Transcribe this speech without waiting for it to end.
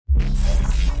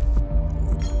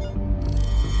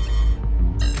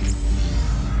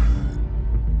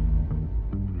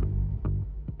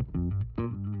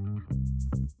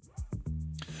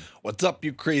What's up,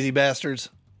 you crazy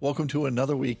bastards? Welcome to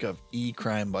another week of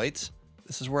E-Crime Bites.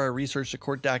 This is where I research the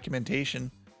court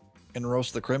documentation and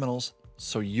roast the criminals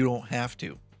so you don't have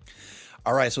to.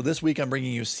 All right, so this week I'm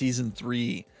bringing you Season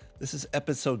 3. This is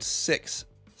Episode 6,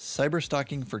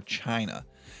 Cyberstalking for China.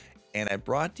 And I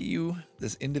brought to you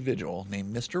this individual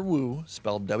named Mr. Wu,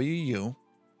 spelled W-U.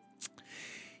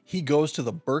 He goes to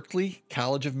the Berklee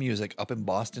College of Music up in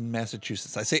Boston,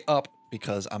 Massachusetts. I say up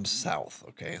because I'm south,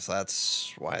 okay? So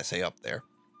that's why I say up there.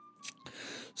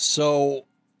 So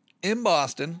in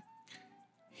Boston,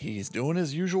 he's doing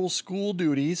his usual school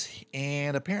duties,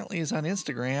 and apparently he's on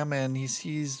Instagram, and he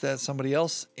sees that somebody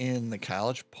else in the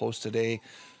college posted a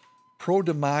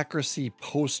pro-democracy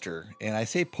poster. And I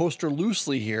say poster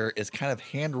loosely here. It's kind of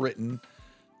handwritten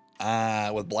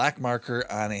with black marker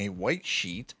on a white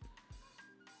sheet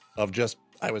of just,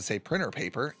 I would say, printer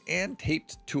paper and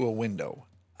taped to a window.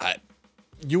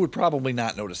 You would probably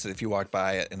not notice it if you walked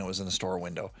by it and it was in a store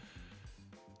window.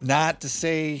 Not to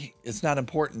say it's not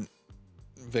important,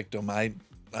 victim.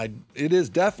 It is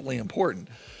definitely important.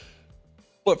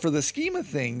 But for the scheme of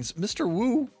things, Mr.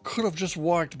 Wu could have just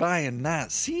walked by and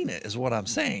not seen it, is what I'm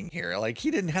saying here. Like, he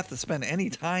didn't have to spend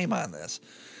any time on this.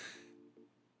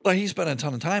 But he spent a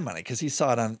ton of time on it because he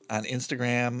saw it on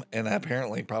Instagram and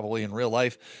apparently probably in real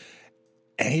life.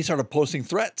 And he started posting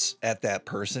threats at that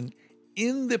person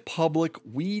in the public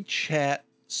WeChat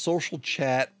social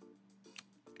chat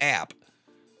app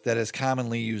that is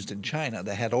commonly used in China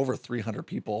that had over 300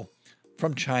 people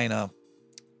from China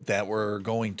that were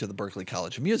going to the Berklee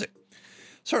College of Music.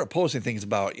 Started posting things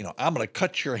about, I'm going to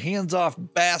cut your hands off,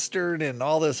 bastard, and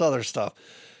all this other stuff.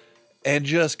 And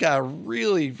just got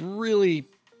really, really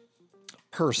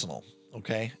personal,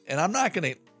 okay? And I'm not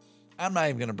even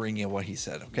going to bring you what he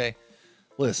said, okay?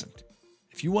 Listen,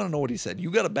 if you want to know what he said, you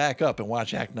got to back up and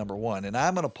watch act number 1. And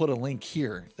I'm going to put a link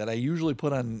here that I usually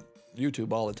put on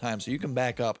YouTube all the time so you can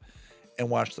back up and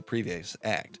watch the previous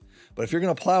act. But if you're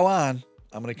going to plow on,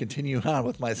 I'm going to continue on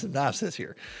with my synopsis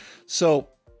here. So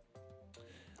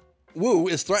Wu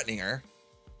is threatening her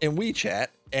in WeChat,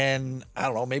 and I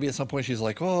don't know, maybe at some point she's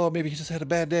like, oh, maybe he just had a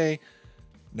bad day.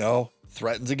 No,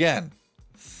 threatens again.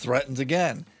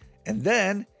 And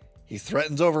then he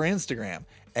threatens over Instagram.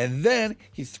 And then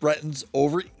he threatens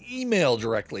over email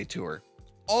directly to her.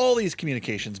 All these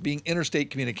communications being interstate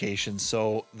communications,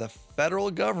 so the federal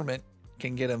government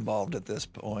can get involved at this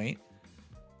point.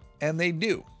 And they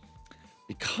do.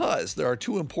 Because there are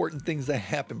two important things that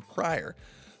happen prior.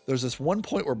 There's this one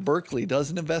point where Berklee does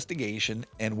an investigation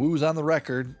and Wu's on the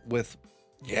record with,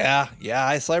 yeah,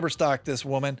 I cyberstalked this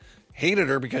woman, hated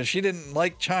her because she didn't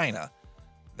like China.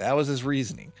 That was his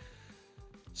reasoning.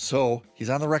 So he's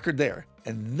on the record there.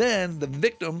 And then the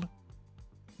victim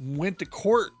went to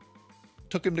court,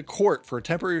 took him to court for a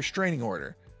temporary restraining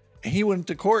order. And he went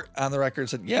to court on the record and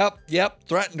said, yep,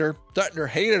 threatened her,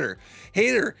 hated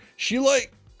her.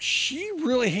 She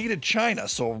really hated China,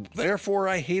 so therefore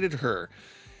I hated her.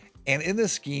 And in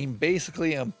this scheme,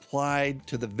 basically implied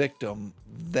to the victim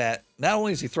that not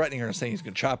only is he threatening her and saying he's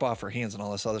going to chop off her hands and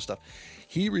all this other stuff,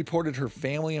 he reported her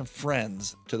family and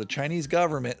friends to the Chinese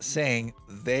government saying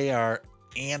they are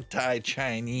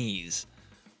anti-Chinese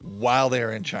while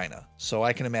they're in China. So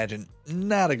I can imagine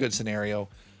not a good scenario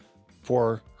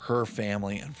for her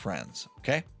family and friends,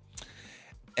 okay?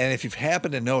 And if you've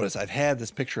happened to notice, I've had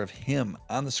this picture of him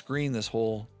on the screen this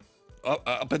whole,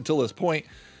 up until this point.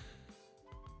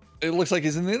 It looks like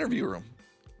he's in the interview room.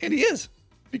 And he is,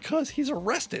 because he's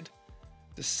arrested.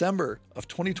 December of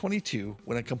 2022,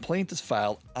 when a complaint is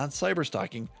filed on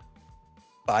cyberstalking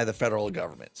by the federal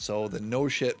government. So the no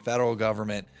shit federal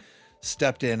government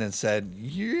stepped in and said,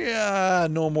 yeah,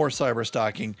 no more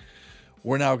cyberstalking.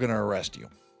 We're now going to arrest you.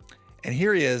 And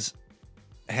here he is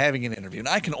having an interview. And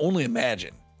I can only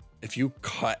imagine, if you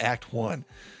caught act 1,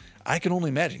 I can only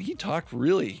imagine he talked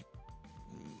really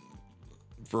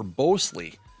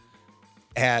verbosely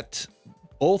at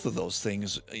both of those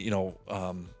things,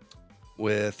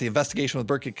 with the investigation with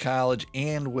Berklee College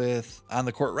and with on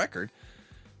the court record.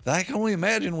 That I can only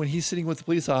imagine when he's sitting with the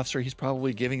police officer, he's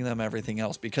probably giving them everything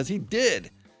else, because he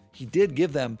did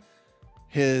give them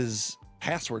his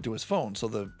password to his phone. So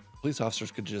the police officers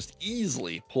could just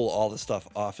easily pull all the stuff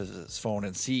off his phone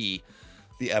and see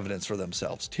the evidence for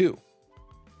themselves too.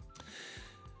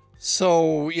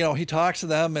 So, he talks to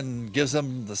them and gives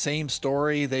them the same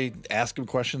story. They ask him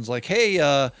questions like, hey,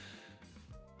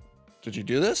 did you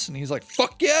do this? And he's like,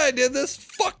 fuck yeah, I did this.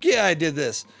 Fuck yeah, I did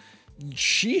this.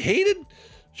 She hated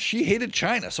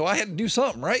China, so I had to do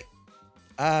something, right?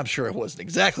 I'm sure it wasn't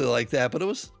exactly like that, but it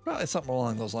was probably something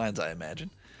along those lines, I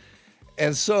imagine.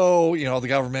 And so, the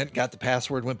government got the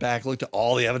password, went back, looked at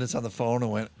all the evidence on the phone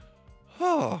and went,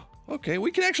 oh, okay,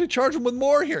 we can actually charge him with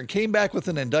more here, and came back with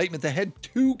an indictment that had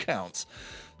 2 counts.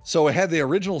 So it had the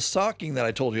original stalking that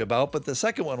I told you about, but the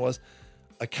second one was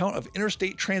a count of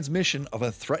interstate transmission of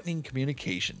a threatening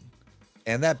communication.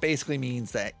 And that basically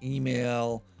means that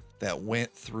email that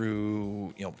went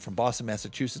through, from Boston,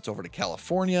 Massachusetts over to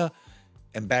California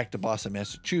and back to Boston,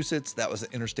 Massachusetts. That was an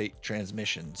interstate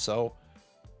transmission. So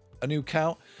a new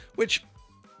count, which,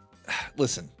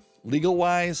 listen, legal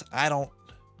wise, I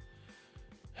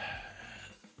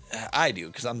do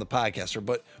because I'm the podcaster.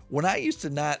 But when I used to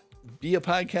not be a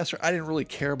podcaster, I didn't really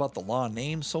care about the law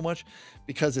names so much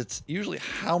because it's usually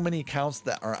how many accounts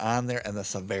that are on there and the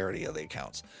severity of the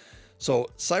accounts. So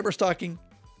cyberstalking,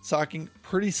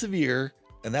 pretty severe,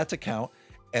 and that's a count.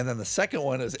 And then the second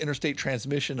one is interstate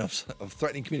transmission of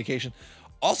threatening communication,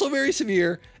 also very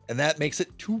severe, and that makes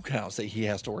it 2 counts that he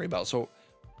has to worry about. So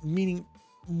meaning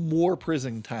more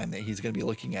prison time that he's going to be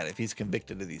looking at if he's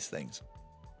convicted of these things.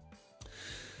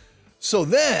 So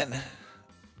then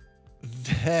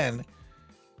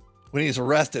when he's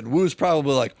arrested, Wu's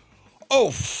probably like,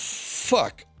 oh,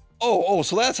 fuck. Oh,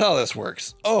 so that's how this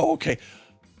works. Oh, okay.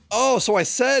 Oh, so I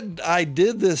said I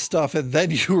did this stuff and then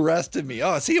you arrested me.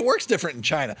 Oh, see, it works different in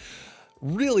China.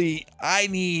 Really, I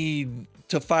need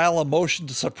to file a motion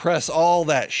to suppress all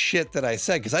that shit that I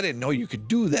said because I didn't know you could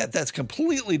do that. That's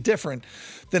completely different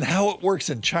than how it works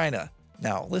in China.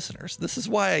 Now, listeners, this is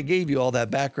why I gave you all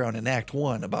that background in Act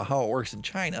 1 about how it works in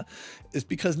China, is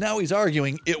because now he's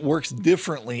arguing it works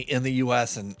differently in the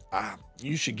US and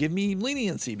you should give me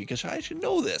leniency because I should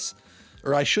know this,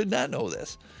 or I should not know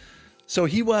this. So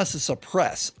he wants to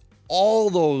suppress all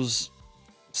those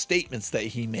statements that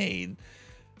he made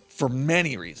for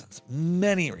many reasons.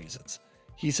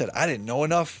 He said, I didn't know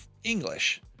enough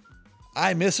English.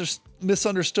 I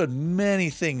misunderstood many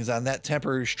things on that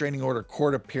temporary restraining order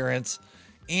court appearance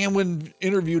and when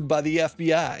interviewed by the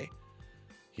FBI.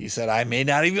 He said, I may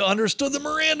not even understood the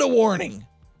Miranda warning.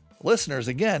 Listeners,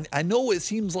 again, I know it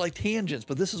seems like tangents,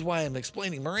 but this is why I'm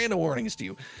explaining Miranda warnings to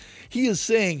you. He is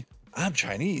saying, I'm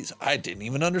Chinese. I didn't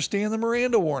even understand the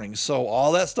Miranda warning. So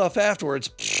all that stuff afterwards,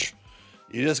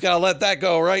 you just got to let that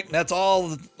go, right? And that's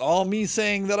all me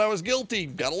saying that I was guilty.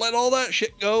 Got to let all that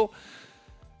shit go.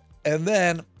 And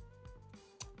then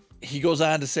he goes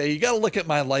on to say, you got to look at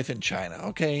my life in China.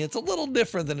 Okay, it's a little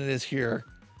different than it is here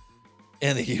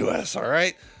in the US, all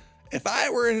right? If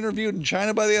I were interviewed in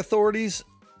China by the authorities,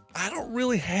 I don't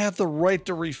really have the right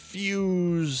to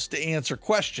refuse to answer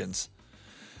questions.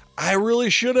 I really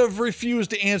should have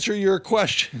refused to answer your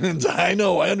questions. I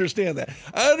know. I understand that.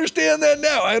 I understand that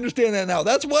now.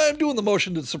 That's why I'm doing the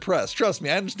motion to suppress. Trust me,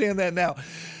 I understand that now.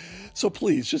 So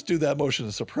please just do that motion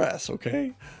to suppress,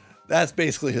 okay? That's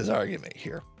basically his argument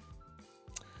here.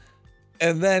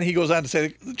 And then he goes on to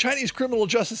say the Chinese criminal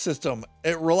justice system,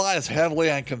 it relies heavily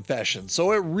on confession.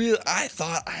 So I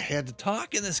thought I had to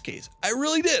talk in this case. I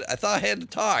really did. I thought I had to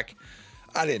talk.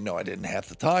 I didn't know I didn't have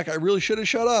to talk. I really should have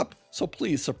shut up. So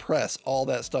please suppress all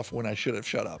that stuff when I should have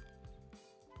shut up.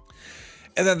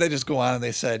 And then they just go on and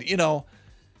they said,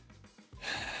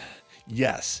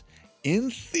 yes, in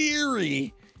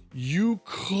theory, you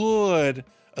could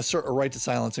assert a right to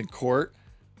silence in court.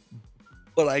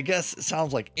 But I guess it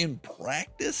sounds like in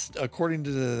practice, according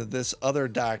to this other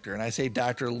doctor, and I say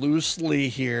doctor loosely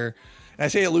here, and I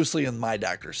say it loosely in my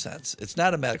doctor sense. It's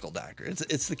not a medical doctor.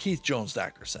 It's the Keith Jones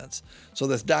doctor sense. So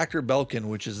this Dr. Belkin,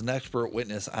 which is an expert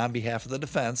witness on behalf of the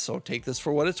defense, so take this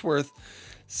for what it's worth,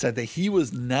 said that he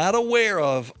was not aware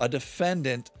of a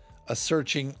defendant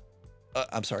asserting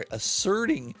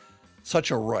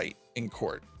such a right in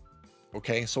court.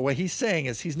 Okay, so what he's saying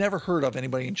is he's never heard of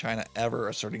anybody in China ever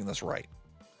asserting this right.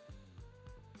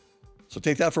 So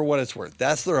take that for what it's worth.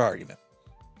 That's their argument.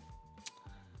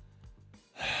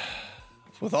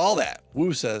 With all that,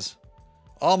 Wu says,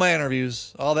 all my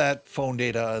interviews, all that phone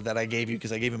data that I gave you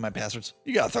because I gave you my passwords,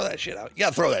 you got to throw that shit out.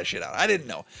 I didn't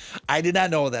know. I did not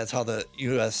know that's how the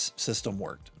U.S. system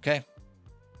worked, okay?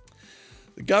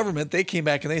 The government, they came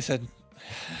back and they said,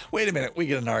 wait a minute, we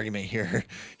get an argument here.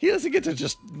 He doesn't get to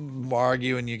just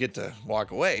argue and you get to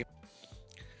walk away.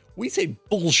 We say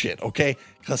bullshit, okay?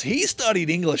 Because he studied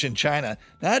English in China,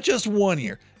 not just 1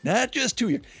 year, not just 2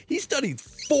 years. He studied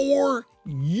 4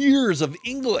 years of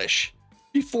English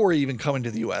before even coming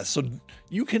to the U.S. So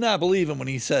you cannot believe him when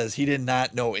he says he did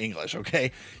not know English,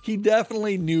 okay? He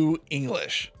definitely knew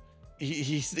English.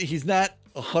 He's not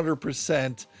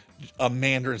 100% a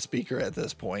Mandarin speaker at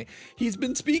this point. He's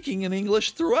been speaking in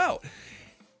English throughout.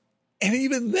 And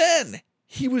even then,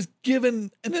 he was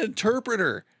given an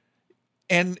interpreter.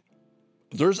 And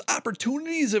there's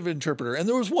opportunities of interpreter. And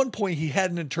there was one point he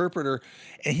had an interpreter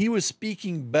and he was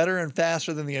speaking better and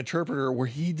faster than the interpreter where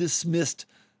he dismissed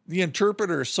the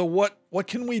interpreter. So what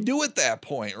can we do at that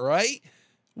point, right?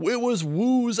 It was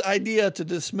Wu's idea to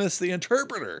dismiss the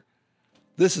interpreter.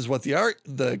 This is what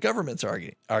the government's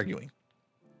arguing.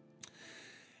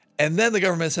 And then the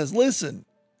government says, listen,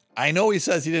 I know he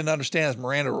says he didn't understand his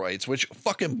Miranda rights, which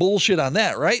fucking bullshit on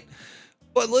that, right?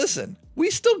 But listen,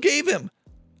 we still gave him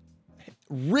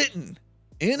written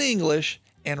in English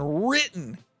and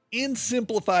written in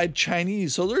simplified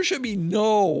Chinese. So there should be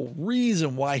no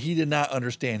reason why he did not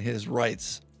understand his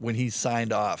rights when he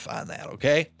signed off on that,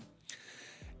 okay?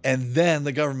 And then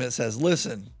the government says,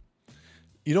 listen,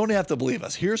 you don't have to believe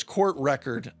us. Here's court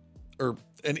record or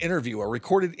an interview, a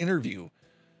recorded interview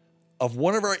of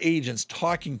one of our agents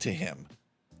talking to him.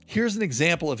 Here's an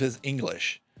example of his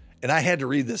English. And I had to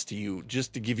read this to you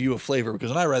just to give you a flavor, because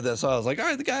when I read this, I was like, all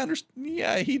right, the guy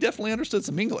he definitely understood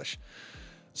some English.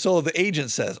 So the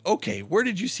agent says, okay, where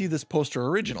did you see this poster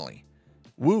originally?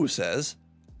 Wu says,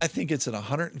 I think it's at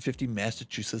 150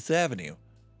 Massachusetts Avenue.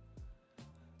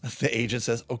 The agent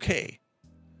says, okay.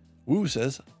 Wu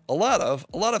says, a lot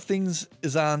of things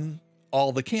is on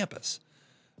all the campus.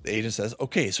 The agent says,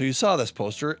 okay, so you saw this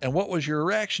poster, and what was your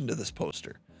reaction to this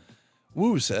poster?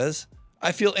 Wu says,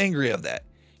 I feel angry of that.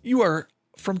 You are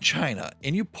from China,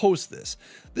 and you post this.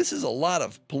 This is a lot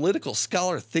of political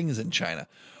scholar things in China.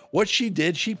 What she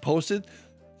did, she posted,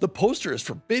 the poster is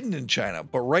forbidden in China,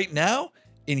 but right now,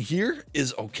 in here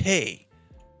is okay.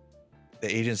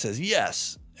 The agent says,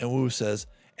 yes. And Wu says,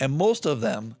 and most of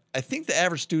them, I think the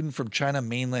average student from China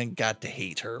mainland got to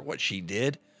hate her, what she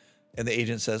did. And the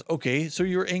agent says, okay, so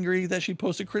you're angry that she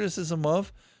posted criticism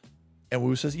of? And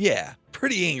Wu says, yeah,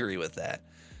 pretty angry with that.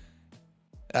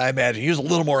 I imagine he was a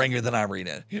little more angry than I'm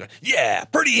reading it. Yeah,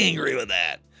 pretty angry with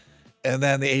that. And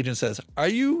then the agent says, are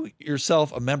you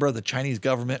yourself a member of the Chinese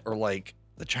government or like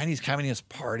the Chinese Communist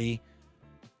Party?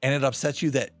 And it upsets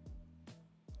you that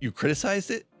you criticized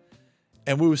it?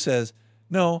 And Wu says,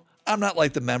 no, I'm not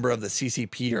like the member of the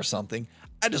CCP or something.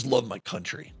 I just love my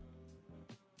country.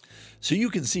 So you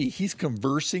can see he's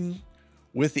conversing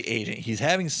with the agent. He's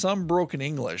having some broken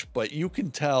English, but you can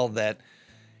tell that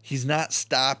he's not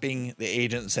stopping the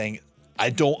agent and saying, I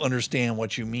don't understand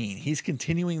what you mean. He's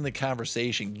continuing the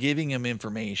conversation, giving him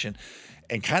information,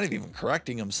 and kind of even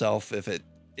correcting himself if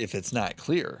it's not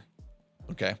clear.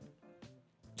 Okay.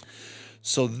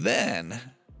 So then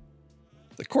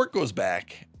the court goes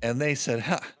back and they said,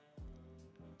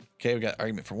 okay, we got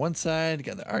argument from one side, we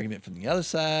got the argument from the other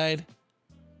side.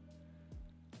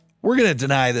 We're going to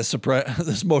deny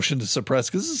this motion to suppress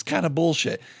because this is kind of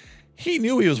bullshit. He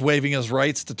knew he was waiving his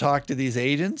rights to talk to these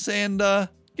agents and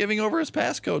giving over his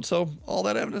passcode. So all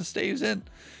that evidence stays in.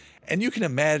 And you can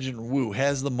imagine Wu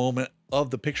has the moment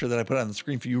of the picture that I put on the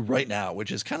screen for you right now,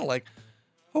 which is kind of like,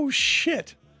 oh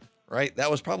shit, right? That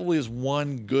was probably his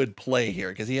one good play here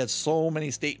because he had so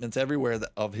many statements everywhere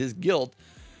of his guilt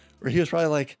where he was probably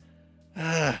like,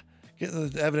 getting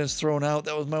the evidence thrown out.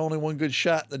 That was my only one good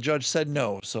shot. The judge said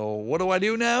no. So what do I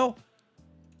do now?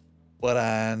 But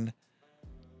on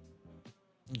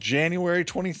January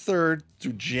 23rd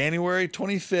through January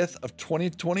 25th of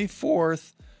 2024,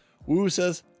 Wu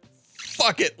says,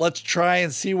 fuck it. Let's try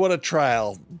and see what a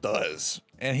trial does.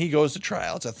 And he goes to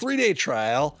trial. It's a 3-day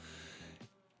trial.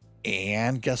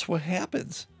 And guess what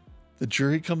happens? The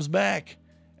jury comes back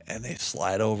and they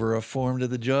slide over a form to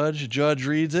the judge. The judge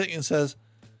reads it and says,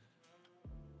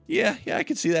 yeah, I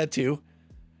can see that too.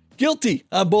 Guilty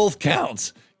on both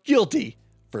counts. Guilty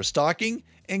for stalking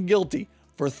and guilty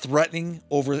for threatening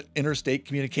over interstate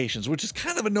communications, which is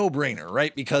kind of a no-brainer,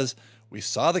 right? Because we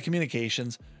saw the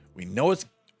communications. We know it's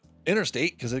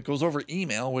interstate because it goes over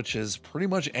email, which is pretty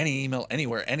much any email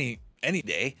anywhere, any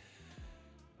day.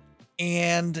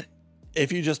 And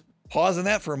if you just pause on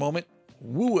that for a moment,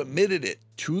 Wu admitted it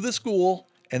to the school,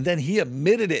 and then he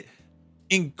admitted it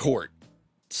in court.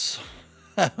 So,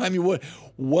 I mean,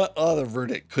 what other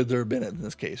verdict could there have been in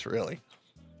this case, really?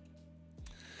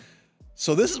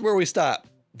 So this is where we stop.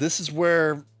 This is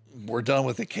where we're done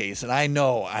with the case. And I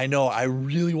know, I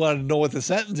really wanted to know what the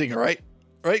sentencing, right?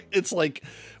 It's like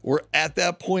we're at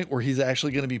that point where he's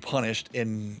actually going to be punished,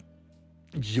 and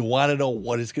you want to know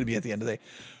what it's going to be at the end of the day.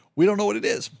 We don't know what it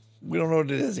is. We don't know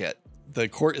what it is yet. The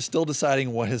court is still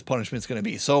deciding what his punishment is going to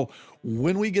be. So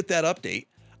when we get that update,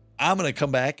 I'm going to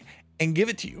come back and give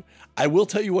it to you. I will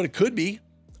tell you what it could be.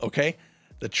 Okay.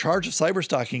 The charge of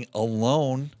cyberstalking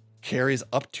alone carries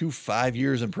up to 5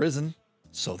 years in prison.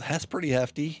 So that's pretty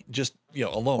hefty. Just,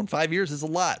 alone 5 years is a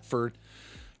lot for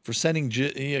sending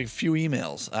a few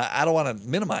emails. I don't want to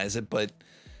minimize it, but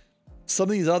some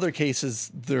of these other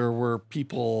cases, there were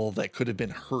people that could have been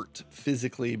hurt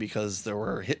physically because there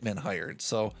were hitmen hired.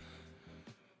 So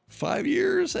 5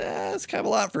 years, it's kind of a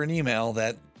lot for an email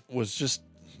that was just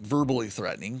verbally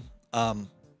threatening.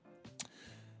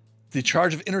 The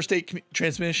charge of interstate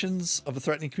transmissions of a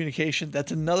threatening communication,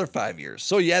 that's another 5 years.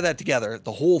 So you add that together,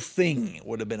 the whole thing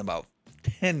would have been about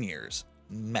 10 years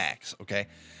max, okay?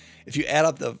 If you add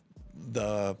up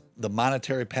the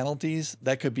monetary penalties,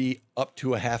 that could be up to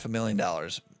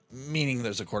 $500,000, meaning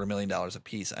there's $250,000 a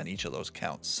piece on each of those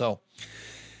counts. So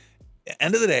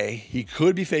end of the day, he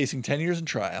could be facing 10 years in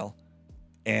trial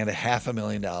and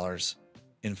 $500,000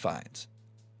 in fines.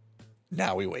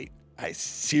 Now we wait. I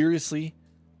seriously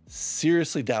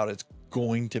doubt it's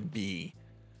going to be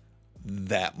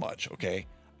that much. Okay.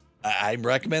 I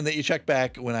recommend that you check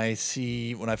back when I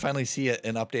finally see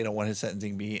an update on what his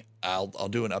sentencing be. I'll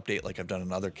do an update like I've done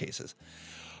in other cases.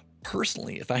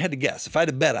 Personally, if I had to guess, if I had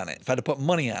to bet on it, if I had to put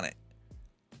money on it,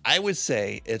 I would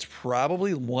say it's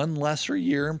probably one lesser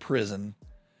year in prison,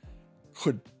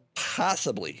 could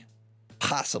possibly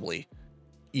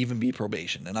even be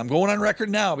probation. And I'm going on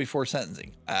record now before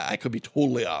sentencing. I could be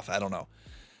totally off. I don't know.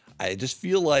 I just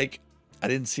feel like I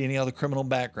didn't see any other criminal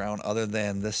background other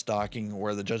than this stalking,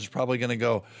 where the judge is probably going to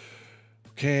go,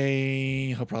 okay,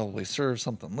 he'll probably serve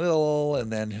something little,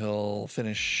 and then he'll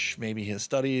finish maybe his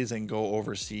studies and go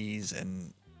overseas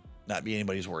and not be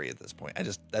anybody's worry at this point.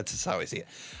 That's just how I see it.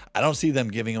 I don't see them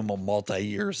giving him a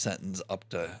multi-year sentence up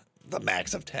to the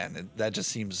max of 10. That just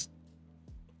seems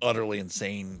utterly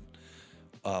insane,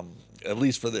 at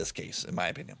least for this case, in my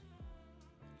opinion.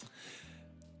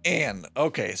 And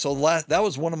okay, so that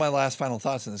was one of my last final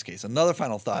thoughts in this case. Another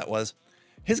final thought was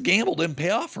his gamble didn't pay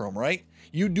off for him, right?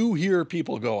 You do hear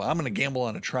people go, I'm going to gamble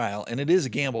on a trial. And it is a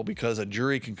gamble because a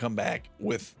jury can come back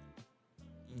with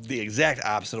the exact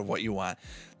opposite of what you want.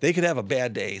 They could have a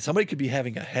bad day. Somebody could be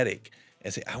having a headache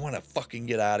and say, I want to fucking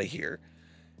get out of here,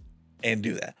 and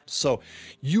do that. So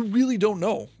you really don't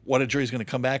know what a jury's going to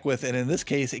come back with. And in this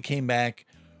case, it came back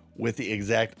with the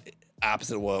exact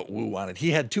opposite of what Wu wanted.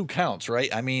 He had 2 counts,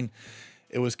 right? I mean,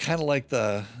 it was kind of like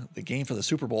the game for the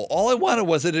Super Bowl. All I wanted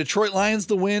was the Detroit Lions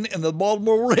to win and the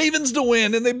Baltimore Ravens to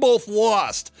win, and they both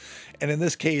lost. And in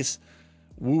this case,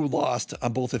 Wu lost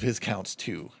on both of his counts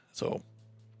too. So,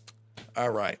 all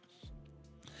right.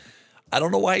 I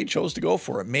don't know why he chose to go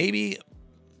for it. Maybe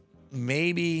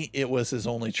it was his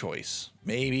only choice.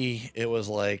 Maybe it was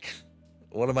like,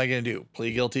 what am I going to do?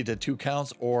 Plead guilty to 2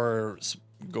 counts or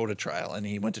go to trial? And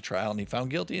he went to trial and he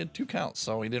found guilty in 2 counts.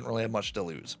 So he didn't really have much to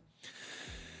lose.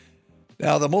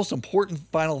 Now, the most important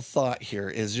final thought here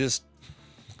is just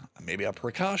maybe a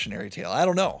precautionary tale. I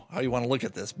don't know how you want to look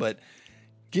at this, but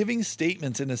giving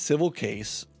statements in a civil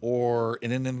case or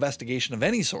in an investigation of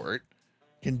any sort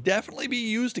can definitely be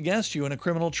used against you in a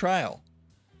criminal trial.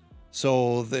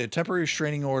 So the temporary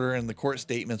restraining order and the court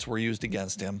statements were used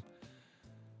against him.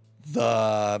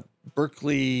 The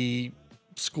Berkeley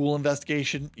school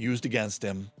investigation used against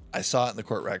him. I saw it in the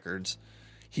court records.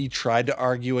 He tried to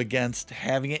argue against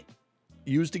having it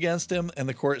used against him, and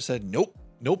the court said, nope,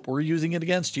 we're using it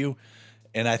against you.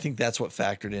 And I think that's what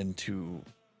factored into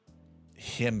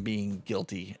him being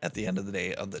guilty at the end of the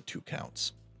day of the 2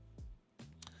 counts.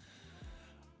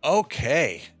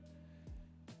 Okay.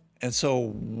 And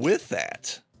so with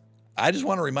that, I just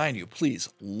want to remind you, please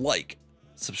like,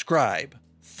 subscribe,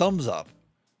 thumbs up,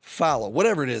 follow,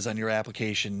 whatever it is on your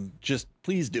application. Just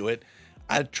please do it.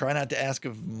 I try not to ask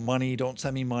of money. Don't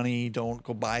send me money. Don't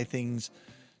go buy things.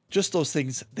 Just those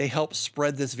things, they help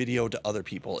spread this video to other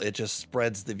people. It just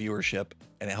spreads the viewership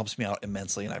and it helps me out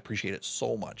immensely, and I appreciate it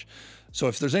so much. So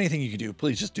if there's anything you can do,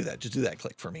 please just do that. Just do that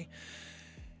click for me.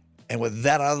 And with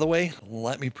that out of the way,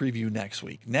 let me preview next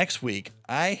week. Next week,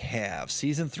 I have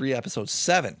season 3, episode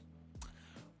 7,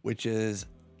 which is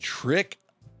Trick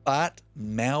Bot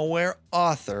Malware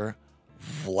author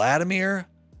Vladimir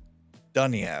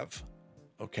Dunaev.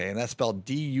 Okay, and that's spelled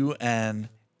Dunaev.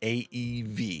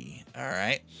 All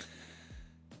right.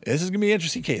 This is going to be an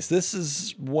interesting case. This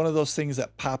is one of those things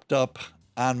that popped up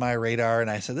on my radar, and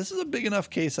I said, this is a big enough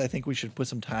case. I think we should put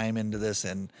some time into this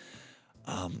and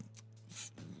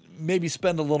maybe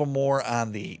spend a little more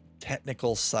on the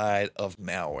technical side of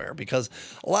malware, because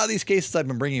a lot of these cases I've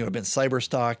been bringing you have been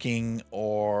cyberstalking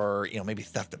or, maybe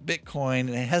theft of Bitcoin.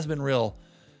 And it has been there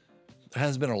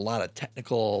has been a lot of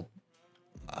technical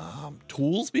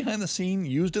tools behind the scene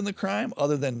used in the crime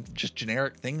other than just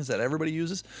generic things that everybody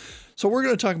uses. So we're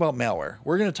going to talk about malware.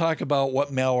 We're going to talk about what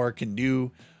malware can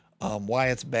do, why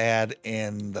it's bad,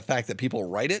 and the fact that people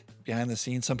write it behind the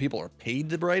scenes. Some people are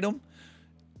paid to write them,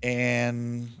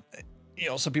 and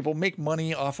some people make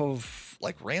money off of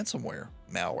like ransomware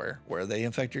malware, where they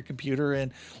infect your computer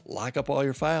and lock up all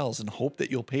your files and hope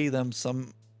that you'll pay them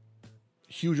some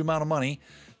huge amount of money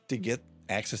to get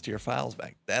access to your files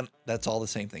back. That's all the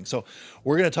same thing. So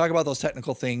we're going to talk about those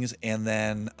technical things and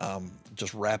then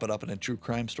just wrap it up in a true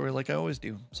crime story like I always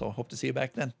do. So I hope to see you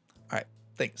back then. All right.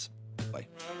 Thanks. Bye.